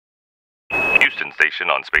Mission station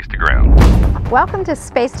on Space to Ground. Welcome to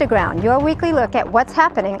Space to Ground, your weekly look at what's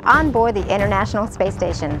happening on board the International Space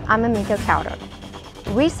Station. I'm AMIKO KAUDERER.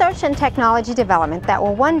 Research and technology development that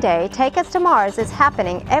will one day take us to Mars is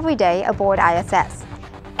happening every day aboard ISS.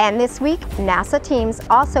 And this week, NASA teams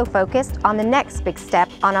also focused on the next big step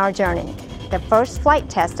on our journey, the first flight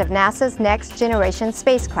test of NASA's next generation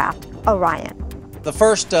spacecraft, Orion. The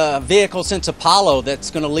first vehicle since Apollo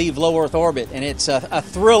that's going to leave low Earth orbit, and it's a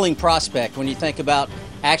thrilling prospect when you think about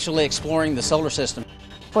actually exploring the solar system.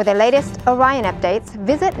 For the latest Orion updates,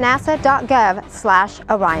 visit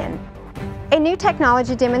nasa.gov/Orion. A new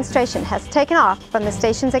technology demonstration has taken off from the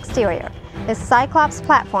station's exterior. The Cyclops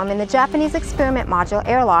platform in the Japanese experiment module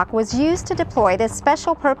airlock was used to deploy this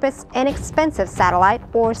special-purpose inexpensive satellite,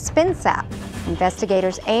 or SpinSat.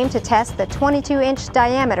 Investigators aim to test the 22-inch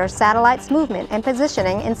diameter satellite's movement and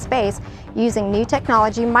positioning in space using new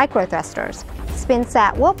technology microthrusters.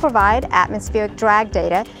 SpinSat will provide atmospheric drag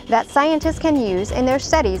data that scientists can use in their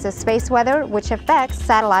studies of space weather, which affects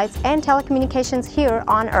satellites and telecommunications here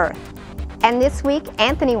on Earth. And this week,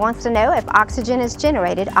 Anthony wants to know if oxygen is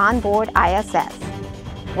generated on board ISS.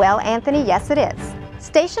 Well, Anthony, yes it is.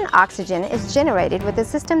 Station oxygen is generated with a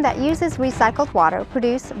system that uses recycled water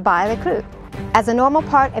produced by the crew. As a normal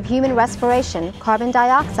part of human respiration, carbon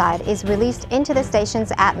dioxide is released into the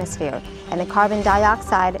station's atmosphere, and the Carbon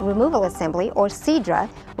Dioxide Removal Assembly, or CDRA,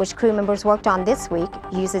 which crew members worked on this week,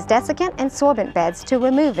 uses desiccant and sorbent beds to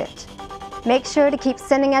remove it. Make sure to keep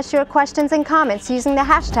sending us your questions and comments using the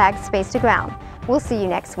hashtag #SpaceToGround. We'll see you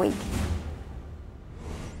next week.